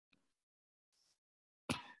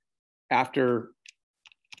after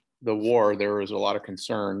the war, there was a lot of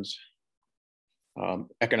concerns,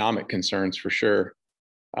 economic concerns for sure.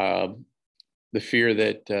 The fear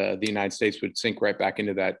that the United States would sink right back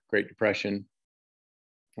into that Great Depression.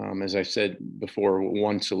 As I said before,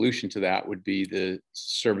 one solution to that would be the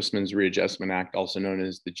Servicemen's Readjustment Act, also known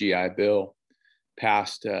as the GI Bill,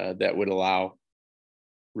 passed that would allow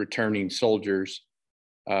returning soldiers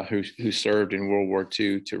who served in World War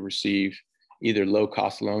II to receive either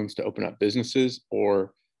low-cost loans to open up businesses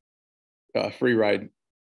or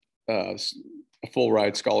full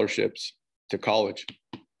ride scholarships to college.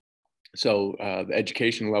 So the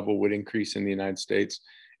education level would increase in the United States,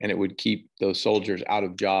 and it would keep those soldiers out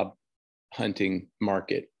of job hunting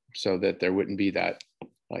market, so that there wouldn't be that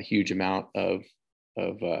huge amount of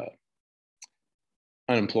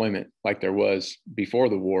unemployment like there was before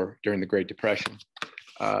the war during the Great Depression.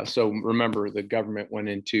 So remember, the government went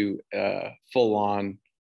into full-on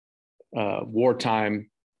wartime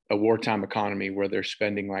economy where they're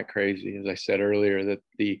spending like crazy. As I said earlier, that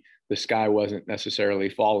the sky wasn't necessarily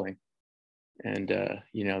falling, and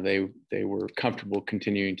they were comfortable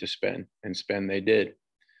continuing to spend, and spend they did.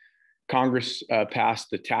 Congress passed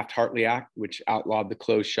the Taft-Hartley Act, which outlawed the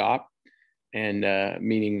closed shop, and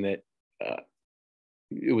meaning that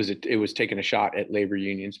it was taking a shot at labor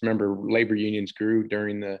unions. Remember, labor unions grew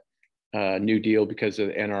during the New Deal because of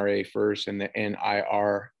the NRA first and the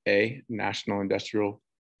NIRA, National Industrial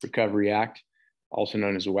Recovery Act, also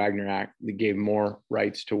known as the Wagner Act. That gave more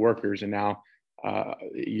rights to workers, and now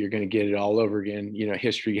you're going to get it all over again.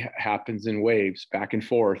 History happens in waves, back and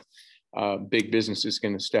forth. Big business is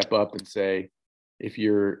going to step up and say, if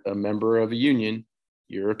you're a member of a union,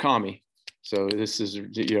 you're a commie. So this is,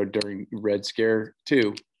 during Red Scare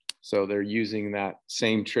too. So they're using that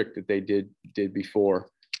same trick that they did before,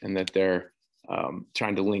 and that they're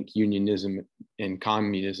trying to link unionism and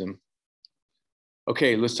communism.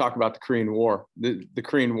 Okay, let's talk about the Korean War. The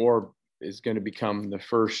Korean War is going to become the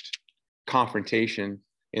first confrontation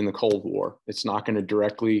in the Cold War. It's not going to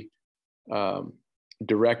directly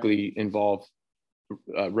involve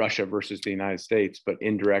Russia versus the United States, but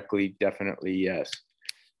indirectly, definitely yes.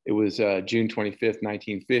 It was June 25th,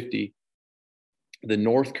 1950. The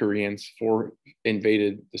North Koreans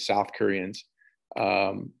invaded the South Koreans,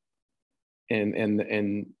 and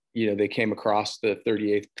they came across the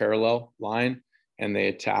 38th parallel line, and they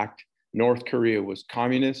attacked. North Korea was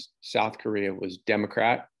communist, South Korea was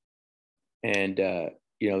Democrat, and the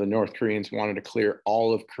North Koreans wanted to clear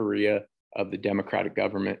all of Korea of the democratic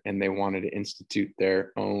government, and they wanted to institute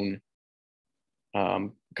their own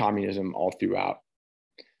communism all throughout.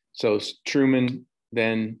 So Truman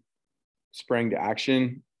then sprang to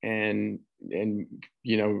action and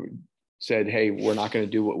said, hey, we're not going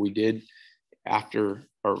to do what we did after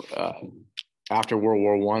World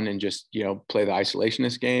War I and just play the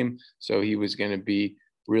isolationist game. So he was going to be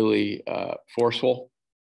really forceful,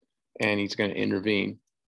 and he's going to intervene.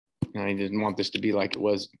 And he didn't want this to be like it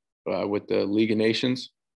was with the League of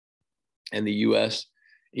Nations, and the U.S.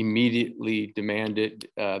 immediately demanded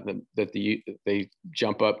that they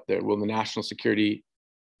jump up there. Well, the National Security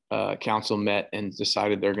Council met and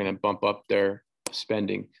decided they're going to bump up their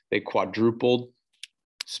spending. They quadrupled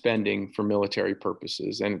spending for military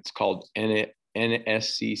purposes, and it's called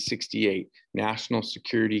NSC 68, National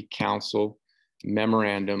Security Council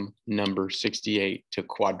Memorandum Number 68, to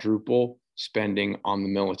quadruple spending on the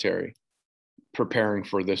military, preparing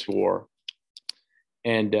for this war.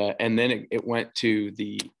 And then it went to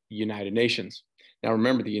the United Nations. Now,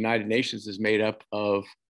 remember, the United Nations is made up of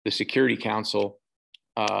the Security Council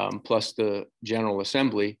plus the General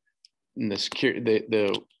Assembly. And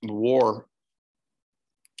the war,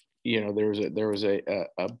 there was a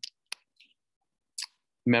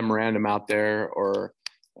memorandum out there, or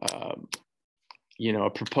a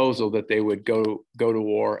proposal that they would go to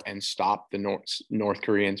war and stop the North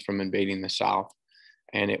Koreans from invading the South.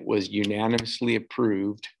 And it was unanimously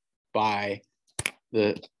approved by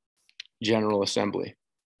the General Assembly.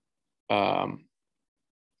 And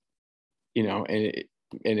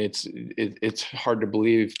it's hard to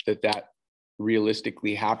believe that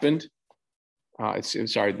realistically happened.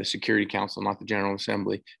 The Security Council, not the General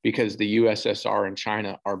Assembly, because the USSR and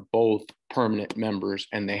China are both permanent members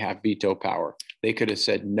and they have veto power. They could have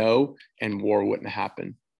said no and war wouldn't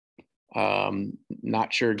happen.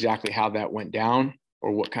 Not sure exactly how that went down or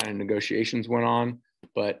what kind of negotiations went on,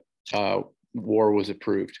 but war was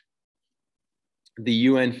approved. The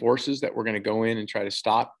UN forces that were going to go in and try to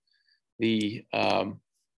stop the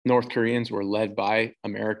North Koreans were led by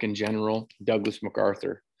American General Douglas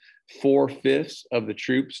MacArthur. 4/5 of the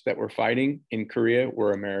troops that were fighting in Korea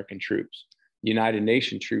were American troops. United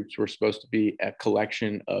Nations troops were supposed to be a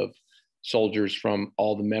collection of soldiers from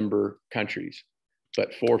all the member countries.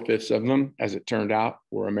 But 4/5 of them, as it turned out,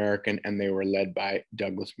 were American, and they were led by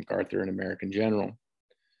Douglas MacArthur, an American general.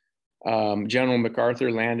 General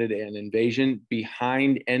MacArthur landed an invasion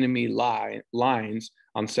behind enemy lines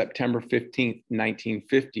on September 15th,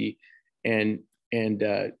 1950, and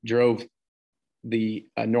drove the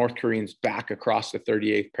North Koreans back across the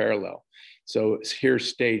 38th parallel. So here's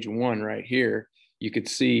stage one right here. You could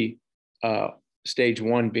see stage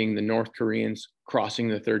one being the North Koreans crossing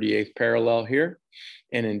the 38th parallel here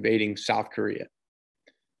and invading South Korea.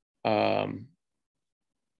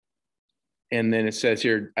 And then it says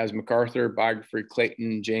here, as MacArthur, biographer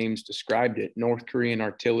Clayton James described it, North Korean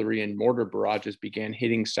artillery and mortar barrages began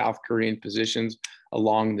hitting South Korean positions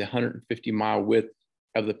along the 150-mile width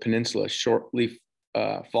of the peninsula, shortly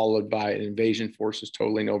followed by invasion forces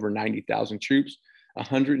totaling over 90,000 troops,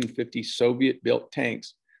 150 Soviet-built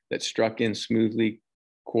tanks that struck in smoothly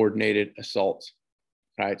coordinated assaults.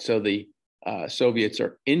 All right, so the Soviets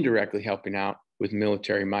are indirectly helping out with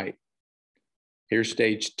military might. Here's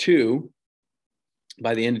stage two.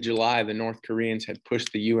 By the end of July, the North Koreans had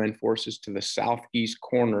pushed the UN forces to the southeast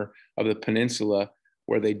corner of the peninsula,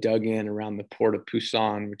 where they dug in around the port of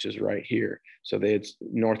Pusan, which is right here. So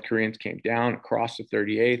North Koreans came down across the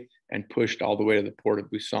 38th and pushed all the way to the port of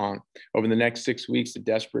Busan. Over the next 6 weeks, a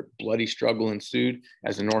desperate, bloody struggle ensued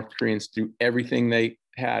as the North Koreans threw everything they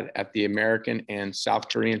had at the American and South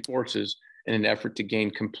Korean forces in an effort to gain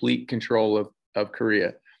complete control of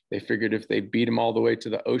Korea. They figured if they beat them all the way to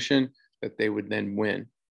the ocean, that they would then win.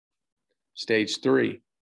 Stage three,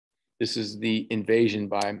 this is the invasion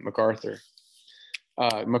by MacArthur.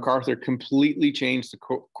 MacArthur completely changed the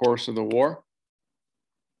course of the war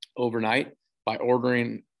overnight by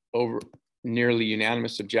ordering over nearly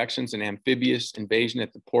unanimous objections an amphibious invasion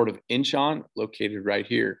at the port of Incheon, located right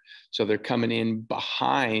here. So they're coming in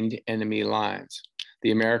behind enemy lines.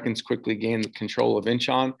 The Americans quickly gained control of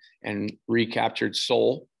Incheon and recaptured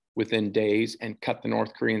Seoul within days and cut the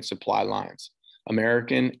North Korean supply lines.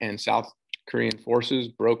 American and South Korean forces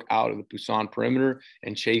broke out of the Busan perimeter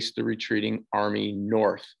and chased the retreating army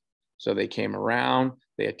north. So they came around,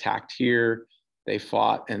 they attacked here, they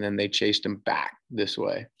fought, and then they chased them back this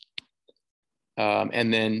way.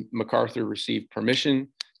 And then MacArthur received permission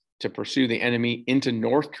to pursue the enemy into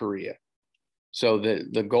North Korea. So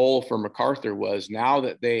the goal for MacArthur was, now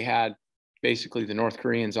that they had basically the North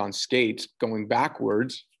Koreans on skates going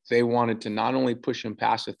backwards, they wanted to not only push them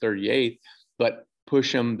past the 38th, but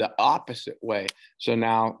push them the opposite way. So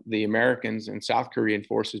now the Americans and South Korean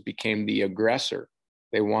forces became the aggressor.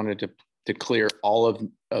 They wanted to clear all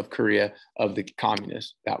of Korea of the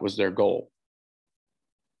communists. That was their goal.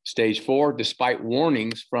 Stage four, despite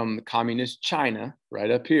warnings from the communist China, right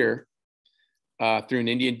up here, through an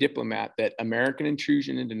Indian diplomat, that American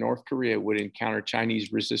intrusion into North Korea would encounter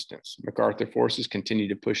Chinese resistance, MacArthur forces continued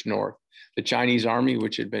to push north. The Chinese army,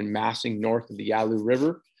 which had been massing north of the Yalu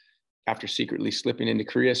River, after secretly slipping into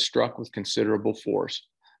Korea, struck with considerable force.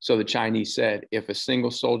 So the Chinese said, if a single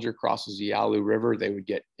soldier crosses the Yalu River, they would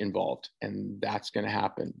get involved. And that's going to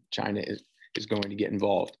happen. China is going to get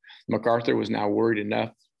involved. MacArthur was now worried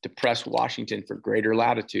enough to press Washington for greater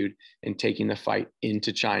latitude in taking the fight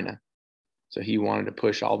into China. So he wanted to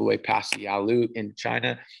push all the way past the Yalu into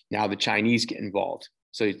China. Now the Chinese get involved.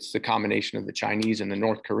 So it's the combination of the Chinese and the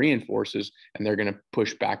North Korean forces, and they're going to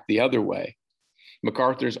push back the other way.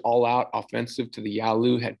 MacArthur's all-out offensive to the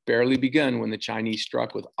Yalu had barely begun when the Chinese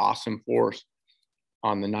struck with awesome force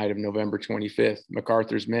on the night of November 25th.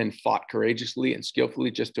 MacArthur's men fought courageously and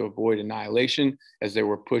skillfully just to avoid annihilation as they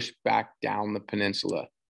were pushed back down the peninsula.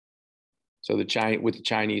 So with the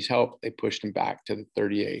Chinese help, they pushed them back to the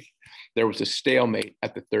 38th. There was a stalemate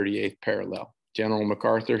at the 38th parallel. General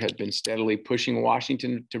MacArthur had been steadily pushing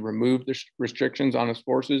Washington to remove the restrictions on his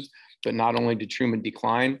forces, but not only did Truman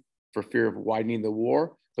decline for fear of widening the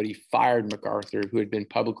war, but he fired MacArthur, who had been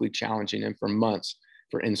publicly challenging him for months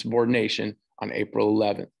for insubordination, on April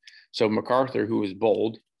 11th. So MacArthur, who was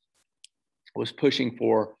bold, was pushing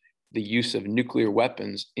for the use of nuclear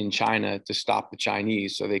weapons in China to stop the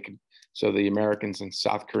Chinese, so the Americans and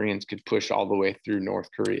South Koreans could push all the way through North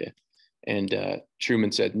Korea. And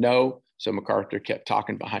Truman said no. So MacArthur kept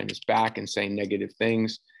talking behind his back and saying negative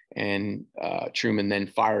things. And Truman then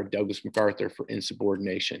fired Douglas MacArthur for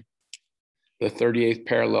insubordination. The 38th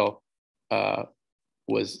parallel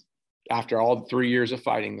was, after all 3 years of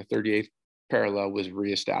fighting, the 38th parallel was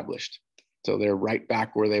reestablished. So they're right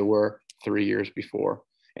back where they were 3 years before.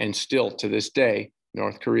 And still to this day,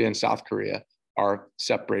 North Korea and South Korea are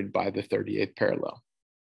separated by the 38th parallel.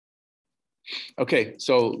 Okay,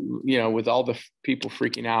 so with all the people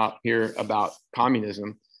freaking out here about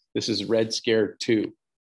communism, this is Red Scare 2.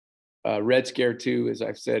 Red Scare 2, as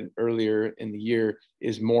I've said earlier in the year,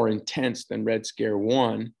 is more intense than Red Scare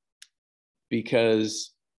 1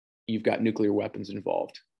 because you've got nuclear weapons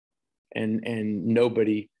involved, and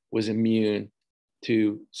nobody was immune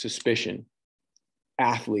to suspicion.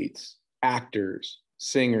 Athletes, actors,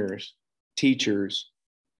 singers, teachers,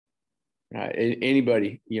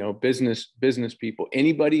 anybody, business people,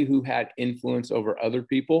 anybody who had influence over other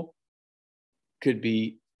people could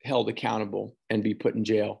be held accountable and be put in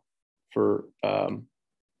jail for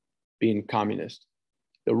being communist.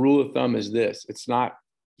 The rule of thumb is this: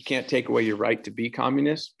 you can't take away your right to be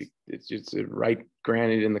communist. It's a right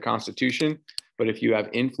granted in the Constitution. But if you have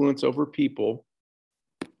influence over people,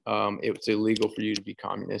 it's illegal for you to be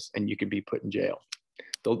communist, and you could be put in jail.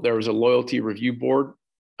 There was a loyalty review board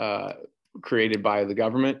created by the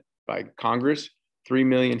government, by Congress. 3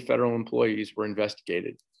 million federal employees were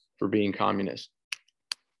investigated for being communist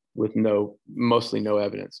with mostly no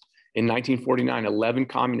evidence. In 1949, 11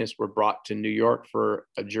 communists were brought to New York for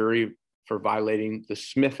a jury for violating the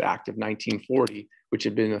Smith Act of 1940, which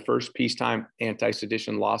had been the first peacetime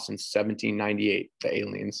anti-sedition law since 1798, the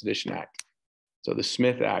Alien Sedition Act. So the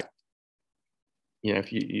Smith Act,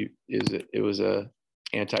 it was a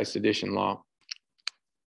anti-sedition law.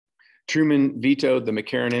 Truman vetoed the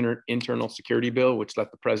McCarran Internal Security Bill, which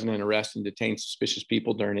let the president arrest and detain suspicious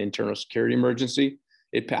people during an internal security emergency.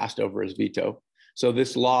 It passed over his veto. So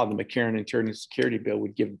this law, the McCarran Internal Security Bill,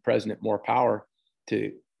 would give the president more power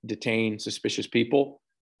to detain suspicious people,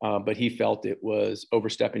 but he felt it was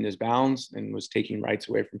overstepping his bounds and was taking rights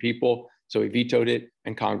away from people. So he vetoed it,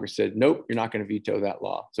 and Congress said, nope, you're not going to veto that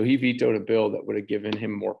law. So he vetoed a bill that would have given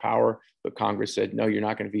him more power, but Congress said, no, you're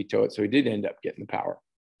not going to veto it. So he did end up getting the power.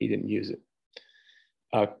 He didn't use it.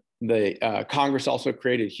 Congress also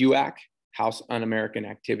created HUAC, House Un-American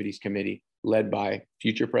Activities Committee, led by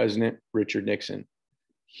future President Richard Nixon.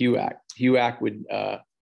 HUAC would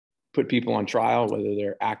put people on trial, whether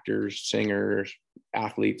they're actors, singers,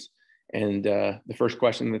 athletes. And the first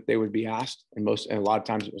question that they would be asked, and a lot of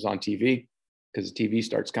times it was on TV, because TV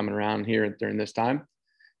starts coming around here during this time,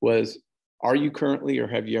 was, are you currently or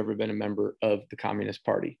have you ever been a member of the Communist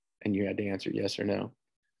Party? And you had to answer yes or no.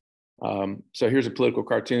 So here's a political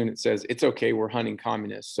cartoon. It says, it's okay, we're hunting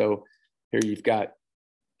communists. So here you've got,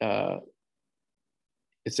 it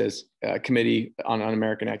says Committee on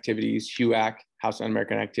Un-American Activities, HUAC, House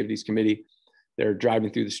Un-American Activities Committee. They're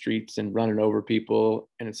driving through the streets and running over people.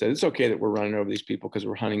 And it says, it's okay that we're running over these people because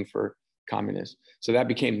we're hunting for communists. So that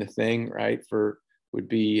became the thing, right? Would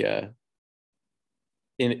be an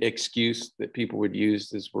excuse that people would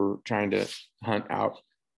use as we're trying to hunt out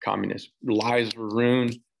communists. Lives were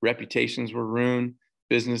ruined, reputations were ruined,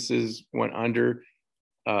 businesses went under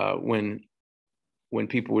when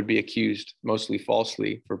people would be accused, mostly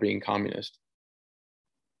falsely, for being communist.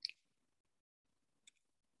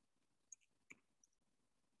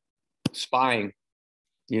 Spying,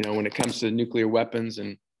 when it comes to nuclear weapons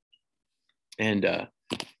and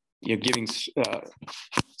giving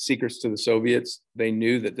secrets to the Soviets, they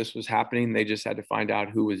knew that this was happening. They just had to find out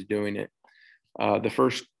who was doing it. The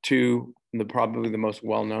first two, probably the most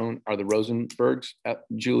well-known, are the Rosenbergs,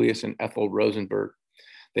 Julius and Ethel Rosenberg.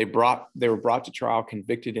 They were brought to trial,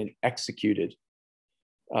 convicted, and executed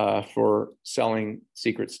for selling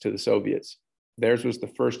secrets to the Soviets. Theirs was the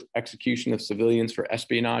first execution of civilians for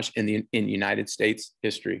espionage in United States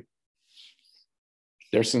history.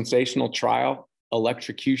 Their sensational trial,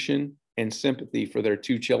 electrocution, and sympathy for their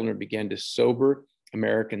two children began to sober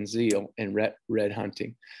American zeal in red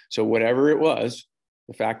hunting. So whatever it was,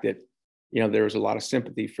 the fact that there was a lot of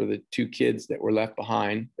sympathy for the two kids that were left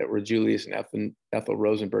behind, that were Julius and Ethel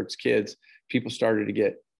Rosenberg's kids, people started to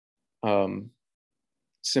get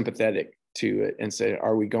sympathetic to it and say,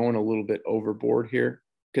 are we going a little bit overboard here?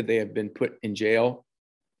 Could they have been put in jail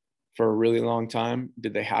for a really long time?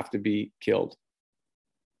 Did they have to be killed?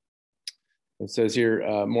 It says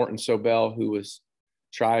here, Morton Sobel, who was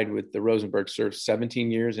tried with the Rosenbergs, served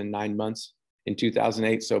 17 years and 9 months. In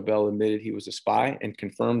 2008, Sobel admitted he was a spy and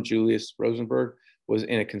confirmed Julius Rosenberg was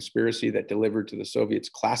in a conspiracy that delivered to the Soviets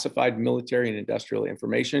classified military and industrial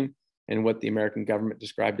information and what the American government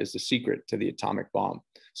described as the secret to the atomic bomb.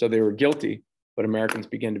 So they were guilty, but Americans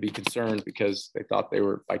began to be concerned because they thought they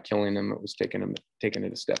were, by killing them, it was taking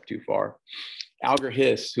it a step too far. Alger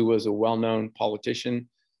Hiss, who was a well-known politician,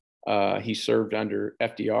 he served under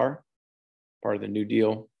FDR, part of the New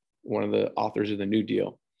Deal, one of the authors of the New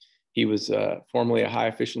Deal. He was formerly a high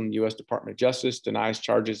official in the U.S. Department of Justice, denies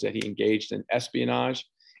charges that he engaged in espionage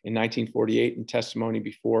in 1948 in testimony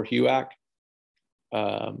before HUAC.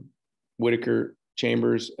 Whittaker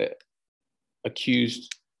Chambers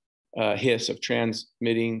accused Hiss of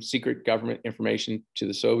transmitting secret government information to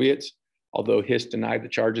the Soviets. Although Hiss denied the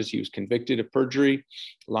charges, he was convicted of perjury,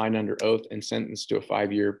 lying under oath, and sentenced to a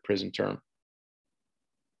 5-year prison term.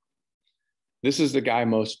 This is the guy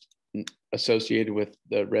most associated with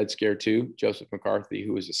the Red Scare II, Joseph McCarthy,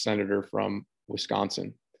 who was a senator from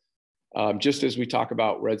Wisconsin. Just as we talk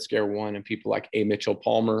about Red Scare I and people like A. Mitchell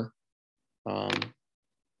Palmer,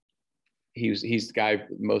 he's the guy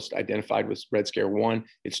most identified with Red Scare I.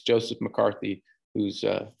 It's Joseph McCarthy, who's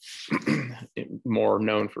more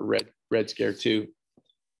known for Red Scare II.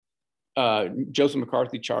 Joseph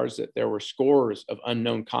McCarthy charged that there were scores of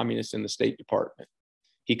unknown communists in the State Department.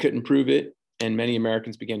 He couldn't prove it, and many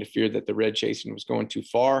Americans began to fear that the red chasing was going too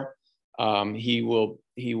far. He will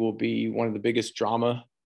be one of the biggest drama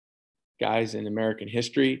guys in American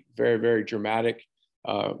history. Very, very dramatic.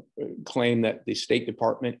 Claim that the State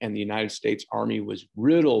Department and the United States Army was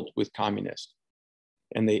riddled with communists,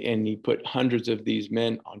 and he put hundreds of these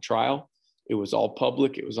men on trial. It was all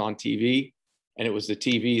public. It was on TV, and it was the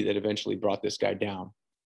TV that eventually brought this guy down.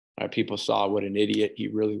 People saw what an idiot he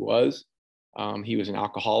really was. He was an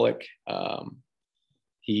alcoholic.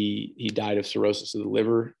 He died of cirrhosis of the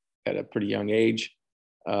liver at a pretty young age.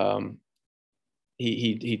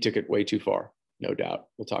 He took it way too far, no doubt.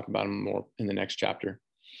 We'll talk about him more in the next chapter.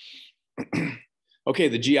 Okay,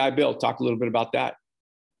 the GI Bill. Talk a little bit about that.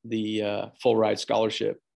 The full ride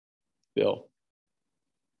scholarship bill.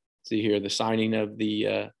 See here the signing of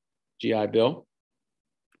the GI Bill.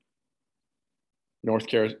 North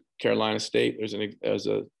Carolina State. There's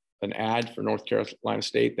an ad for North Carolina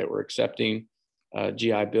State that we're accepting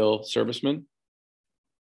GI Bill servicemen.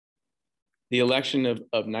 The election of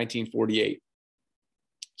 1948.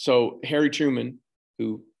 So Harry Truman,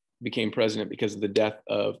 who became president because of the death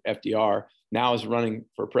of FDR, now is running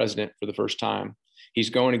for president for the first time.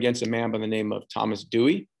 He's going against a man by the name of Thomas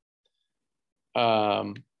Dewey.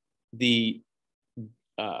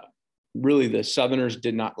 Really, the Southerners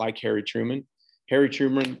did not like Harry Truman. Harry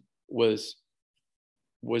Truman was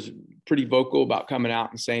pretty vocal about coming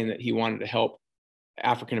out and saying that he wanted to help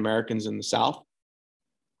African Americans in the South.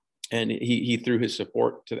 And he threw his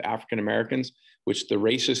support to the African Americans, which the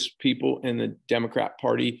racist people in the Democrat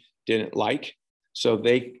Party didn't like. So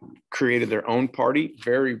they created their own party,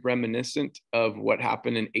 very reminiscent of what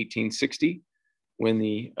happened in 1860 when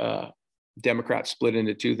the Democrats split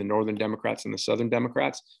into two, the Northern Democrats and the Southern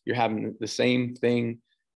Democrats. You're having the same thing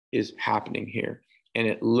is happening here. And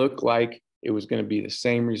it looked like it was going to be the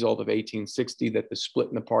same result of 1860, that the split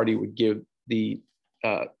in the party would give the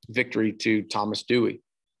victory to Thomas Dewey.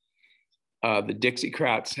 The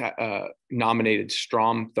Dixiecrats nominated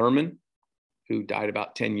Strom Thurmond, who died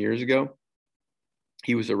about 10 years ago.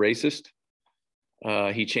 He was a racist.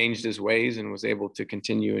 He changed his ways and was able to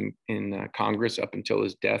continue in Congress up until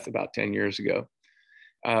his death about 10 years ago.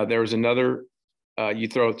 There was another, you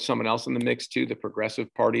throw someone else in the mix too, the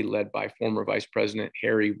Progressive Party led by former Vice President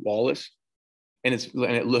Harry Wallace. And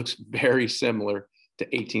it looks very similar to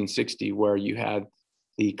 1860, where you had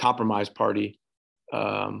the Compromise Party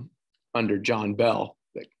under John Bell.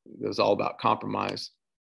 That was all about compromise.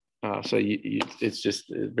 So it's just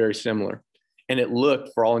very similar. And it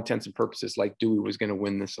looked, for all intents and purposes, like Dewey was going to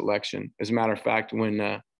win this election. As a matter of fact, when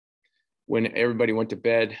everybody went to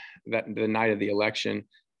bed the night of the election,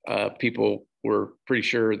 people were pretty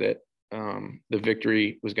sure that the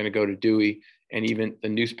victory was going to go to Dewey. And even the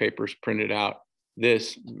newspapers printed out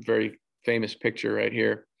this very famous picture right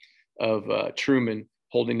here of Truman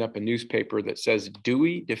holding up a newspaper that says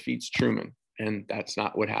Dewey defeats Truman. And that's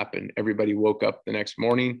not what happened. Everybody woke up the next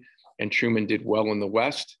morning and Truman did well in the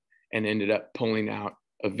West and ended up pulling out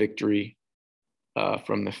a victory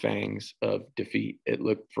from the fangs of defeat. It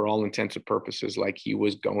looked, for all intents and purposes, like he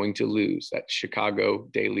was going to lose. That Chicago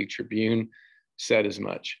Daily Tribune said as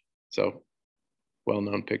much. So,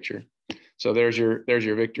 well-known picture. So there's your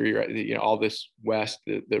victory, right? You know, all this West,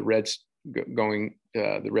 the Reds going,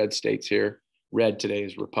 the red states here. Red today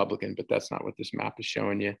is Republican, but that's not what this map is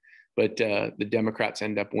showing you. But the Democrats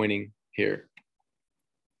end up winning here.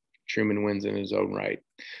 Truman wins in his own right.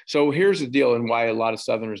 So here's the deal, and why a lot of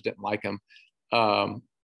Southerners didn't like him.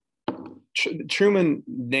 Truman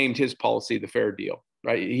named his policy the Fair Deal,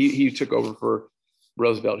 right? He took over for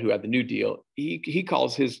Roosevelt, who had the New Deal. He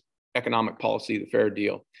calls his economic policy the Fair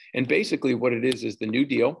Deal. And basically what it is the New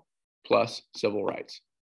Deal plus civil rights.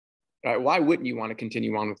 All right, why wouldn't you want to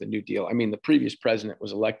continue on with the New Deal? I mean, the previous president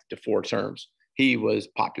was elected to 4 terms. He was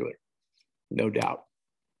popular, no doubt.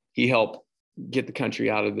 He helped get the country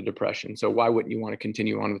out of the Depression. So why wouldn't you want to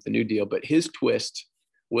continue on with the New Deal? But his twist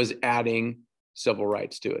was adding civil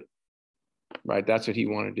rights to it, right? That's what he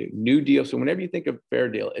wanted to do. New Deal. So whenever you think of Fair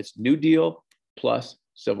Deal, it's New Deal plus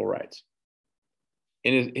civil rights.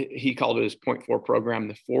 And he called it his point four program.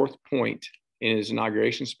 The fourth point in his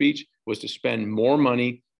inauguration speech was to spend more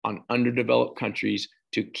money on underdeveloped countries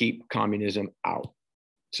to keep communism out.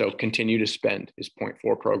 So continue to spend his point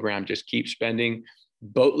four program, just keep spending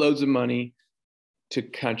boatloads of money to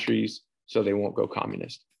countries so they won't go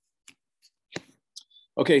communist.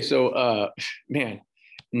 Okay, so man,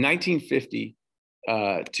 1950 to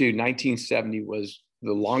 1970 was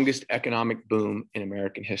the longest economic boom in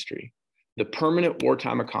American history. The permanent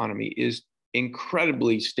wartime economy is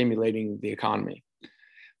incredibly stimulating the economy.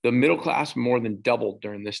 The middle class more than doubled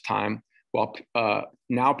during this time, while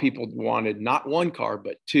now people wanted not one car,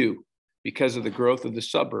 but two. Because of the growth of the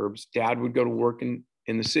suburbs, dad would go to work in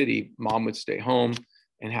the city, mom would stay home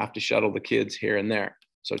and have to shuttle the kids here and there.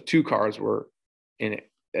 So two cars were in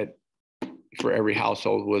it for every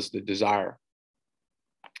household was the desire.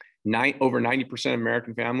 Over 90% of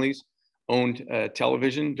American families owned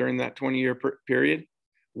television during that 20-year period.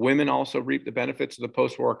 Women also reaped the benefits of the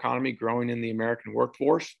post-war economy growing in the American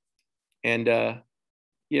workforce. And,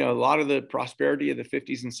 you know, a lot of the prosperity of the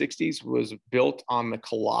 50s and 60s was built on the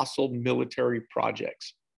colossal military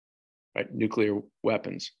projects, right? Nuclear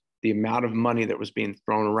weapons, the amount of money that was being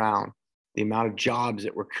thrown around, the amount of jobs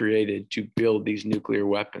that were created to build these nuclear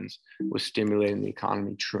weapons was stimulating the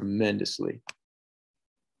economy tremendously.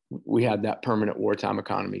 We had that permanent wartime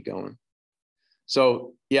economy going.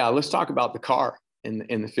 So yeah, let's talk about the car in the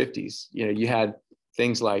 50s. You know, you had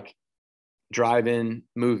things like drive-in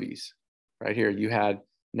movies right here. You had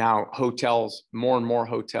now hotels, more and more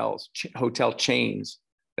hotels, hotel chains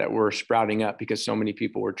that were sprouting up because so many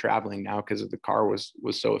people were traveling now because the car was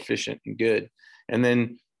so efficient and good. And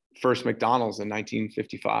then first McDonald's in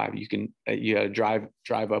 1955, you had a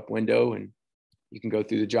drive up window and you can go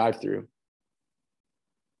through the drive-through.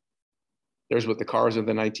 There's what the cars of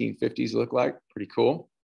the 1950s look like. Pretty cool.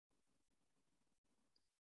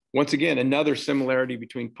 Once again, another similarity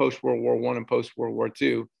between post-World War I and post-World War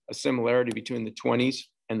II, a similarity between the 20s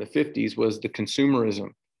and the 50s was the consumerism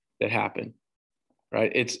that happened,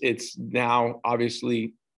 right? It's now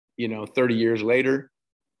obviously, you know, 30 years later,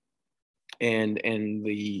 and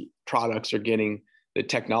the products are getting, the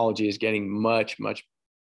technology is getting much, much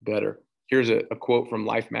better. Here's a quote from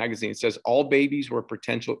Life magazine. It says, all babies were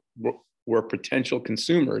potential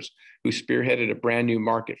consumers who spearheaded a brand new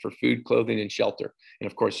market for food, clothing, and shelter. And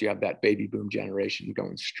of course, you have that baby boom generation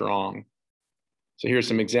going strong. So here's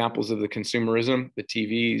some examples of the consumerism: the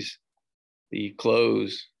TVs, the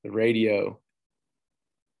clothes, the radio.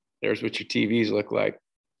 There's what your TVs look like.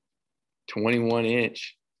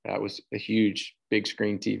 21-inch. That was a huge, big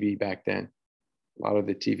screen TV back then. A lot of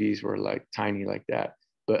the TVs were like tiny like that,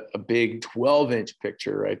 but a big 12-inch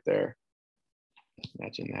picture right there.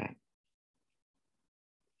 Imagine that.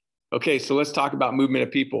 Okay, so let's talk about movement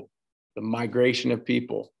of people, the migration of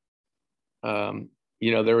people.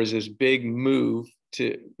 You know, there was this big movement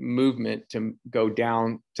to go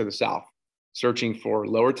down to the South, searching for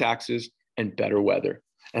lower taxes and better weather.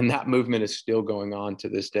 And that movement is still going on to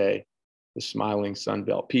this day, the smiling Sun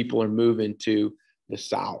Belt. People are moving to the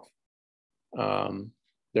South.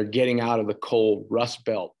 They're getting out of the cold Rust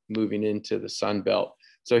Belt, moving into the Sun Belt.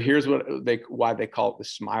 So here's why they call it the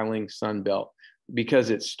smiling Sun Belt, because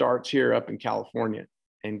it starts here up in California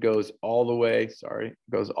and goes all the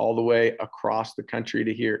way across the country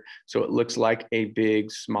to here. So it looks like a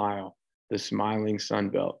big smile, the smiling Sun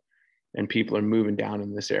Belt. And people are moving down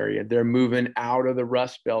in this area. They're moving out of the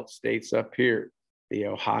Rust Belt states up here, the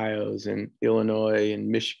Ohio's and Illinois and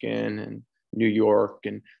Michigan and New York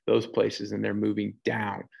and those places. And they're moving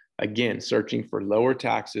down, again, searching for lower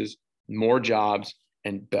taxes, more jobs,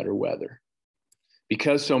 and better weather.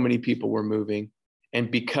 Because so many people were moving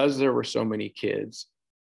and because there were so many kids,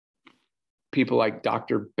 people like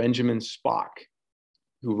Dr. Benjamin Spock,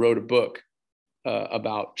 who wrote a book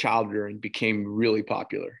about child rearing, became really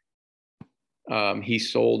popular. He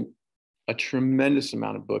sold a tremendous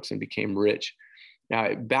amount of books and became rich.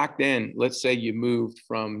 Now, back then, let's say you moved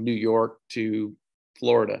from New York to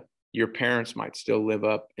Florida. Your parents might still live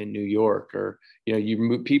up in New York, or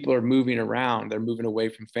people are moving around. They're moving away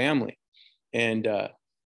from family, and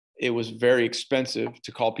it was very expensive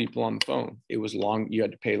to call people on the phone. It was long. You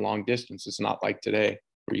had to pay long distance. It's not like today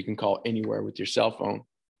where you can call anywhere with your cell phone.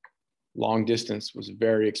 Long distance was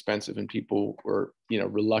very expensive, and people were,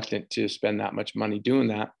 reluctant to spend that much money doing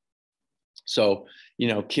that. So,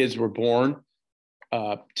 kids were born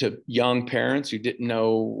to young parents who didn't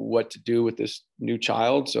know what to do with this new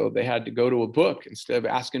child. So they had to go to a book instead of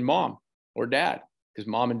asking mom or dad, because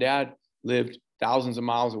mom and dad lived thousands of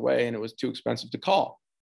miles away and it was too expensive to call.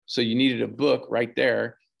 So you needed a book right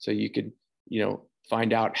there so you could,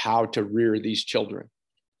 find out how to rear these children.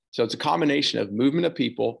 So it's a combination of movement of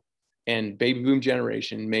people and baby boom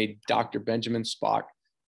generation made Dr. Benjamin Spock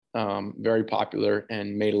very popular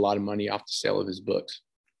and made a lot of money off the sale of his books.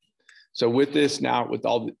 So with this now, with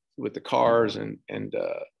the cars and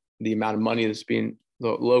the amount of money that's being, the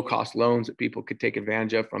low cost loans that people could take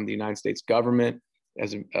advantage of from the United States government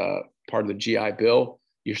as a part of the GI Bill,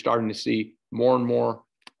 you're starting to see more and more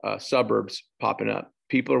suburbs popping up.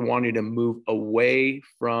 People are wanting to move away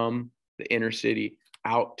from the inner city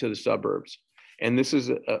out to the suburbs. And this is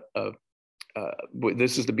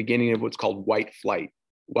this is the beginning of what's called white flight.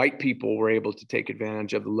 White people were able to take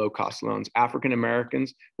advantage of the low-cost loans. African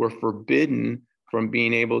Americans were forbidden from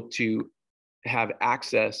being able to have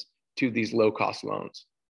access to these low-cost loans.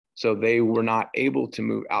 So they were not able to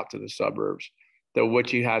move out to the suburbs. So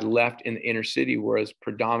what you had left in the inner city was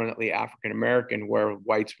predominantly African American, where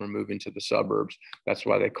whites were moving to the suburbs. That's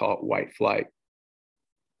why they call it white flight.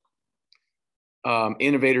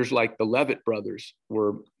 Innovators like the Levitt brothers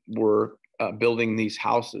were building these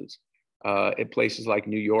houses at places like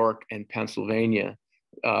New York and Pennsylvania.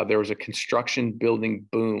 There was a construction building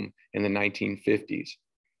boom in the 1950s.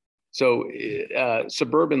 So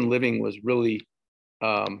suburban living was really,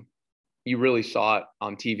 you really saw it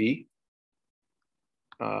on TV,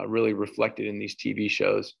 really reflected in these TV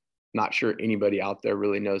shows. Not sure anybody out there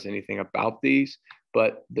really knows anything about these,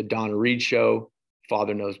 but the Donna Reed show,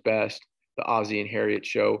 Father Knows Best, the Ozzie and Harriet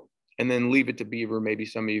show, and then Leave It to Beaver. Maybe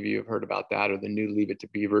some of you have heard about that, or the new Leave It to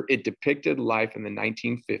Beaver. It depicted life in the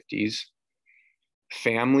 1950s,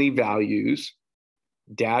 family values.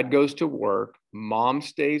 Dad goes to work, mom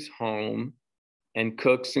stays home and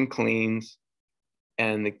cooks and cleans,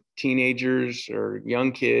 and the teenagers or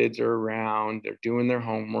young kids are around, they're doing their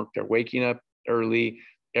homework, they're waking up early,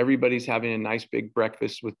 everybody's having a nice big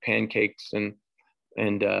breakfast with pancakes, and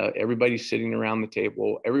everybody's sitting around the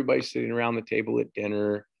table. Everybody's sitting around the table at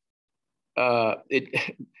dinner.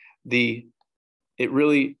 The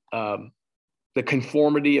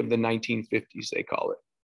conformity of the 1950s, they call it.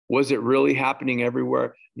 Was it really happening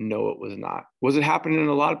everywhere? No, it was not. Was it happening in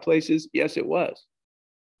a lot of places? Yes, it was.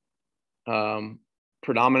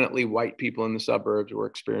 Predominantly white people in the suburbs were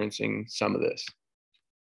experiencing some of this.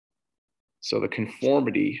 So the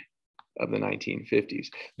conformity of the 1950s.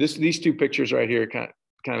 These two pictures right here kind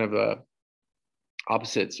of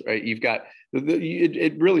opposites, right? You've got,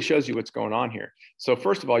 it really shows you what's going on here. So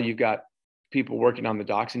first of all, you've got people working on the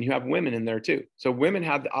docks, and you have women in there too. So women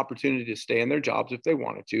had the opportunity to stay in their jobs if they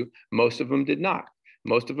wanted to. Most of them did not.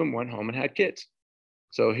 Most of them went home and had kids.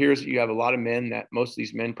 So you have a lot of men that most of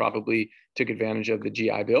these men probably took advantage of the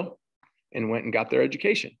GI Bill and went and got their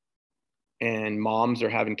education. And moms are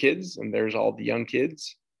having kids, and there's all the young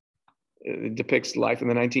kids. It depicts life in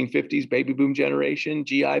the 1950s, baby boom generation,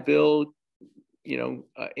 GI Bill,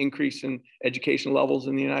 increase in education levels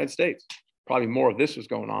in the United States. Probably more of this was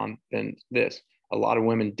going on than this. A lot of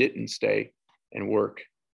women didn't stay and work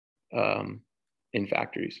in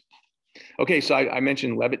factories. Okay, so I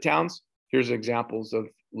mentioned Levitt towns. Here's examples of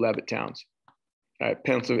Levitt towns. All right,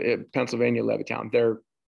 Pennsylvania Levittown. They're,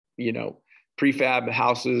 prefab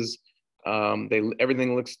houses.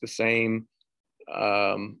 Everything looks the same,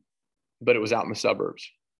 but it was out in the suburbs,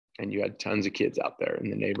 and you had tons of kids out there in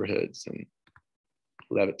the neighborhoods and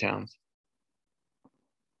Levitt towns.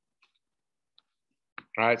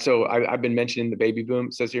 All right, so I've been mentioning the baby boom.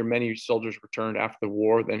 It says here, many soldiers returned after the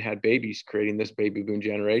war, then had babies, creating this baby boom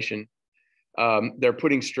generation. They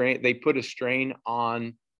put a strain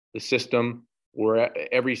on the system where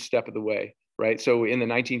every step of the way, right? So in the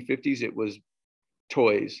 1950s, it was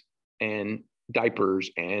toys and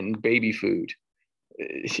diapers and baby food.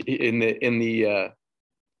 In the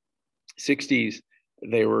 60s,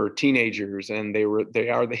 they were teenagers, and they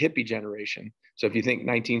are the hippie generation. So if you think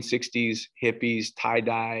 1960s hippies,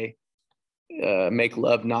 tie-dye, make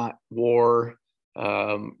love not war,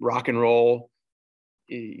 rock and roll,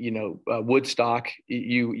 Woodstock,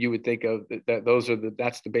 you would think of that.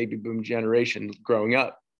 That's the baby boom generation growing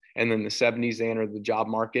up. And then the 70s, they entered the job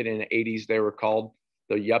market. In the 80s, they were called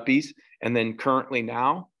the yuppies. And then currently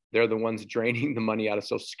now, they're the ones draining the money out of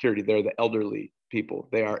Social Security. They're the elderly people.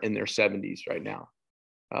 They are in their 70s right now,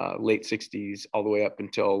 late 60s, all the way up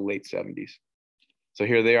until late 70s. So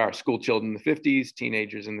here they are, school children in the 50s,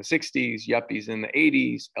 teenagers in the 60s, yuppies in the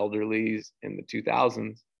 80s, elderlies in the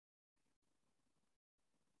 2000s.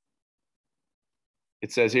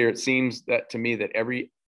 It says here, it seems that to me that every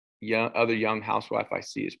other young housewife I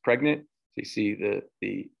see is pregnant. So you see the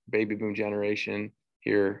baby boom generation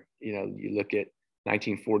here. You look at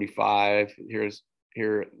 1945,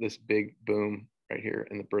 here this big boom right here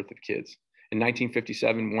in the birth of kids. In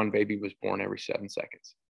 1957, one baby was born every 7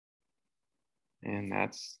 seconds. And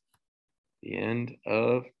that's the end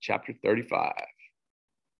of chapter 35.